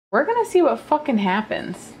We're gonna see what fucking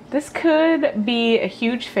happens. This could be a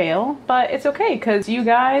huge fail, but it's okay because you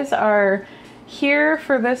guys are here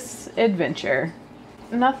for this adventure.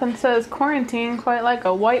 Nothing says quarantine quite like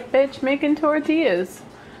a white bitch making tortillas.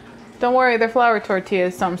 Don't worry, they're flour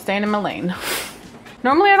tortillas, so I'm staying in my lane.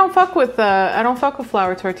 Normally I don't fuck with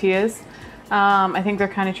flour tortillas. I think they're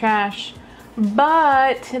kind of trash,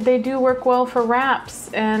 but they do work well for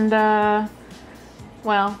wraps. And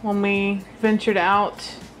well, when we ventured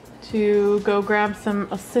out to go grab some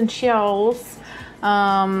essentials,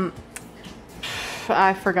 I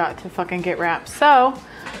forgot to fucking get wraps. So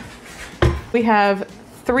we have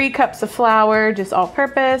 3 cups of flour, just all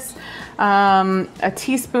purpose, a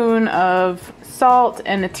teaspoon of salt,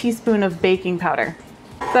 and a teaspoon of baking powder.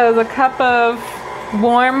 So it's a cup of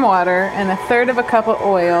warm water and 1/3 of a cup of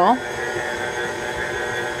oil.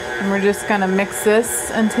 And we're just gonna mix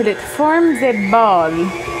this until it forms a ball.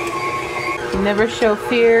 Never show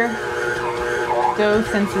fear, dough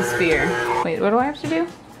senses fear. Wait, what do I have to do?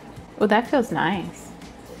 Oh, that feels nice.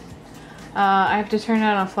 I have to turn it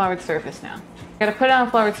on a floured surface now. I gotta put it on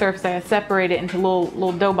a floured surface. I gotta separate it into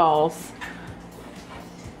little dough balls,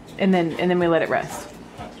 and then we let it rest.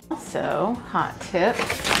 Also, hot tip,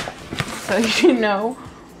 so you know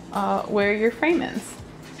where your frame is.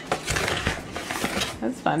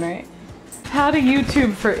 That's fun, right? How to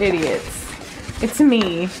YouTube for idiots. It's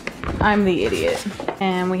me. I'm the idiot.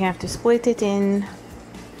 And we have to split it in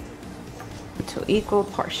to equal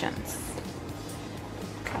portions.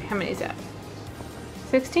 Okay, how many is that?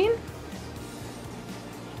 16?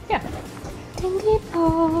 Yeah. Dingy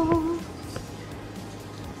balls.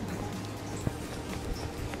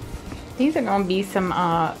 These are gonna be some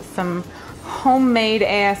homemade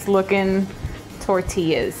ass looking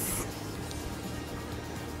tortillas.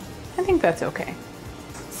 I think that's okay.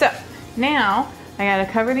 So now I gotta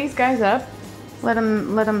cover these guys up, let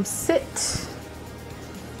them sit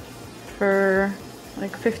for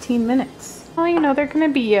like 15 minutes. Well, you know, they're gonna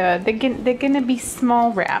be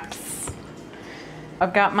small wraps.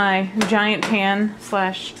 I've got my giant pan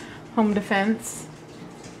 / home defense.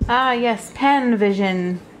 Ah yes, pan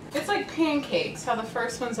vision. It's like pancakes, how the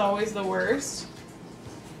first one's always the worst.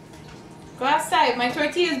 Go outside, my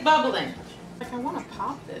tortilla's bubbling. Like, I want to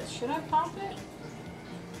pop this. Should I pop it?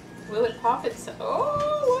 Will it pop itself?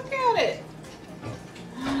 Oh, look at it.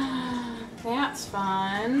 That's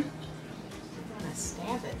fun. I'm gonna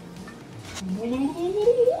stab it.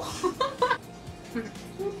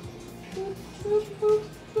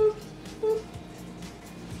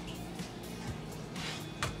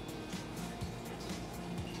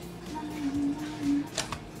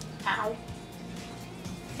 Ow.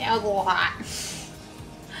 That was a little hot.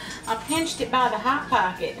 I pinched it by the hot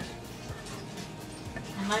pocket.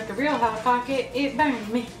 And like a real hot pocket, it burned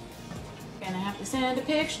me. Gonna have to send a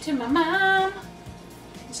picture to my mom.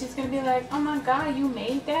 And she's gonna be like, oh my god, you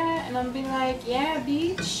made that? And I'm gonna be like, yeah,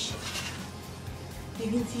 bitch.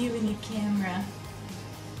 You can see you in the camera.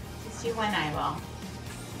 Just your one eyeball.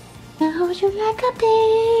 Now would you like a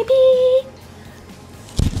baby?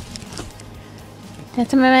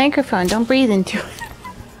 That's my microphone, don't breathe into it.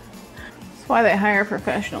 That's why they hire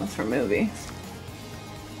professionals for movies.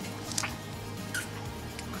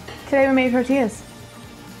 Today we made tortillas.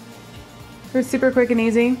 It was super quick and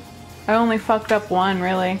easy. I only fucked up one,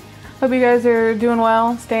 really. Hope you guys are doing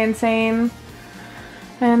well, staying sane,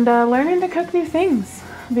 and learning to cook new things.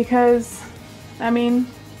 Because, I mean,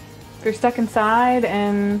 if you're stuck inside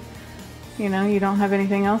and, you know, you don't have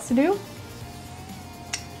anything else to do,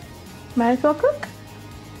 might as well cook.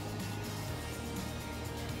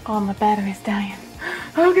 Oh, my battery's dying.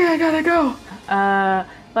 Okay, I gotta go.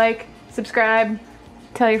 Like, subscribe,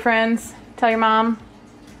 tell your friends, tell your mom.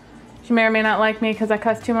 She may or may not like me because I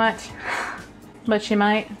cuss too much, but she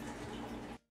might.